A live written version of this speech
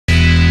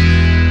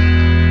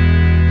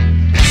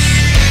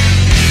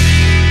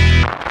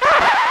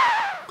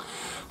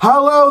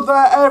Hello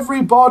there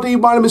everybody,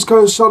 my name is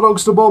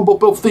codenamed The Panne,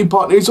 but built for Theme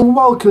Park News, and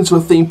welcome to a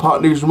Theme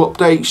Park Newsroom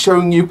update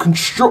showing you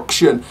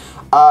construction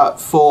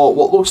for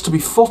what looks to be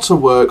footer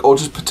work or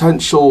just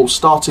potential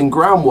starting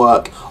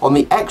groundwork on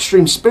the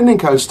Extreme Spinning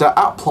Coaster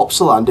at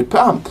Plopsaland De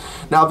Panne.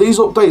 Now these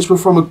updates were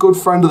from a good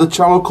friend of the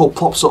channel called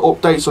Plopsa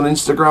Updates on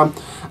Instagram,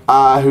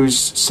 who's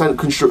sent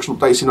construction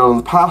updates in on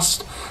the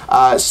past.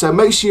 So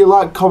make sure you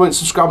like, comment,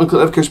 subscribe and click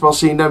the notification bell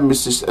so you never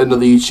miss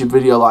another YouTube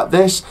video like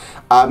this.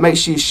 Make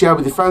sure you share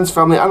with your friends,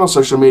 family and on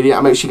social media,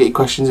 and make sure you get your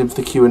questions in for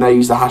the Q&A.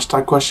 Use the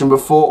hashtag question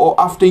before or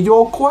after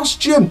your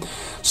question.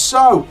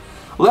 So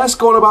let's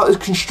go on about this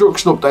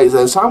construction update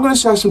then. So I'm going to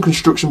share some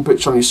construction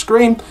pictures on your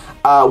screen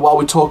while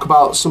we talk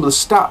about some of the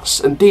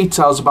stats and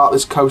details about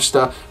this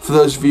coaster for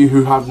those of you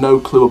who have no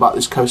clue about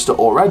this coaster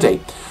already.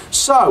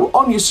 So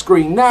on your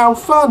screen now,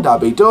 Fan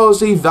Dabby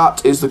Doozy,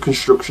 that is the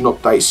construction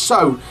update.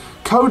 So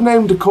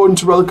codenamed according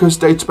to Roller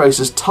Coaster Database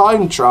as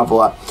Time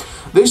Traveller,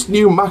 this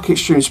new Mack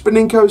Extreme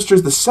Spinning Coaster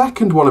is the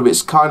second one of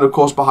its kind, of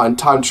course, behind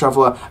Time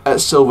Traveller at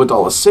Silver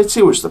Dollar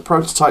City, which is the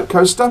prototype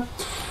coaster.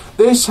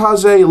 This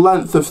has a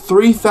length of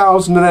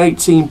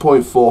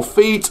 3,018.4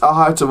 feet, a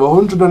height of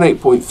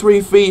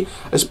 108.3 feet,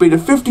 a speed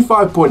of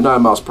 55.9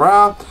 miles per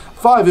hour,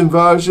 5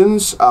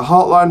 inversions, a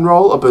heartline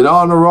roll, a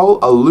banana roll,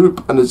 a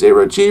loop and a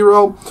 0G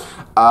roll.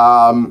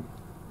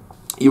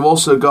 You've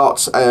also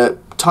got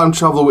Time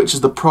Traveller, which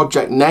is the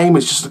project name.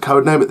 It's just a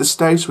code name at this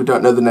stage, so we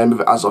don't know the name of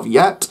it as of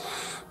yet.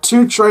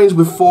 2 trains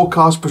with 4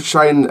 cars per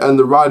train, and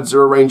the riders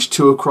are arranged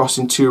 2 across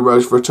in 2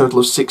 rows for a total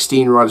of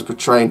 16 riders per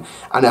train,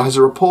 and it has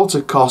a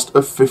reported cost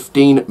of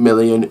 15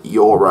 million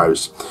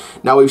euros.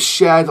 Now we've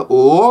shared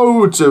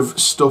loads of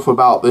stuff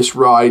about this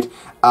ride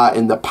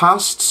in the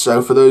past,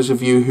 so for those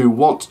of you who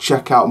want to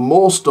check out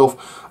more stuff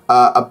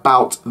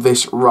about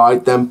this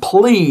ride, then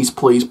please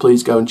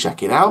go and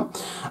check it out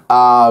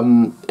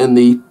in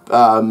the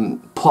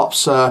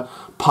Plopsa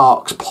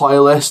Parks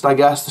playlist, I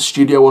guess, the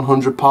Studio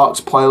 100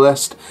 Parks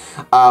playlist,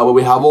 where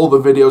we have all the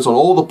videos on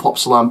all the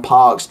Plopsaland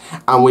parks,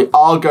 and we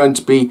are going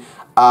to be,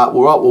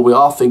 we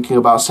are thinking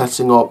about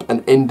setting up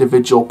an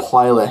individual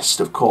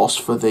playlist, of course,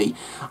 for the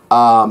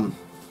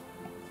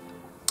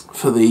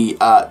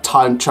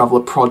Time Traveller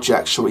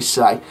project, shall we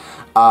say,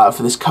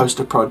 for this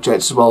coaster project,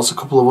 as well as a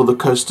couple of other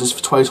coasters for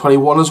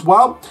 2021 as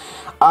well.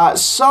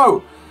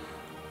 So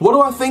what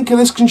do I think of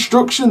this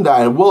construction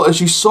then? Well, as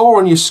you saw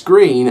on your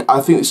screen, I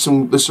think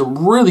there's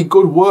some really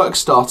good work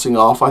starting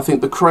off. I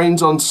think the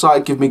cranes on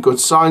site give me good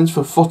signs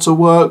for footer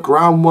work,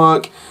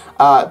 groundwork,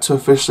 to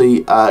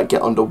officially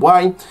get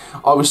underway.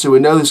 Obviously, we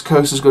know this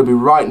coaster is going to be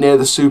right near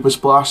the Super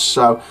Splash,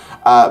 so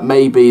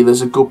maybe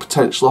there's a good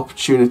potential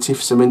opportunity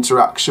for some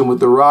interaction with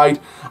the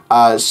ride.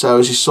 So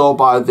as you saw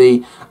by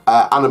the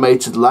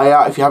animated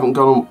layout, if you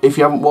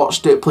haven't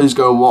watched it, please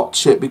go and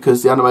watch it,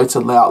 because the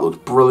animated layout looks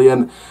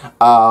brilliant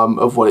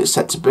of what it's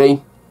set to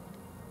be.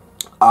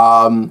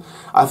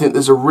 I think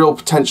there's a real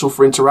potential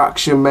for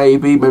interaction,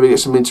 maybe get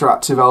some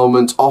interactive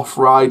elements off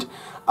ride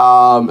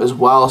as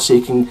well, so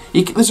you can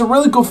there's a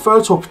really good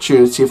photo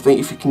opportunity, I think,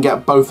 if you can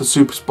get both the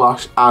Super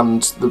Splash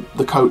and the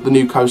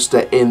new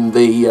coaster in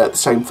the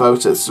same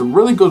photo. It's a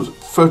really good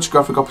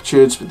photographic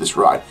opportunity with this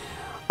ride.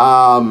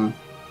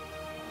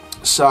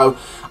 So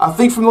I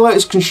think from the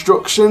latest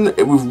construction,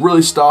 we've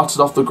really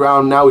started off the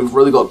ground now. We've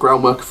really got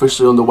groundwork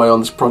officially underway on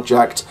this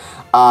project,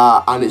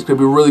 and it's going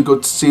to be really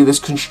good to see this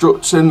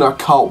construction. I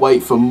can't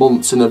wait for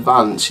months in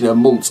advance, you know,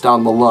 months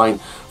down the line,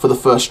 for the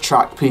first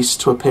track piece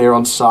to appear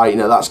on site. You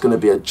know, that's going to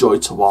be a joy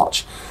to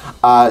watch.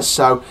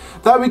 So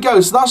there we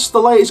go. So that's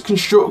the latest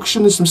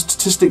construction. There's some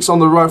statistics on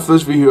the right for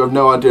those of you who have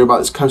no idea about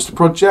this coaster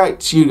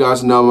project. You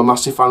guys know I'm a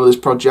massive fan of this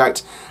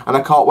project, and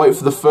I can't wait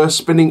for the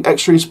first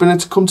Extreme Spinner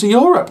to come to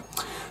Europe.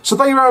 So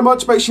thank you very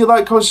much. Make sure you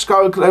like, comment,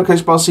 subscribe, and click the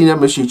notification bell so you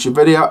never miss a YouTube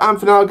video. And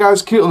for now,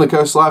 guys, keep on the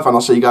coast life, and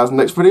I'll see you guys in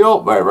the next video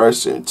very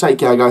soon. Take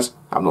care, guys.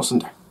 Have an awesome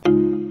day.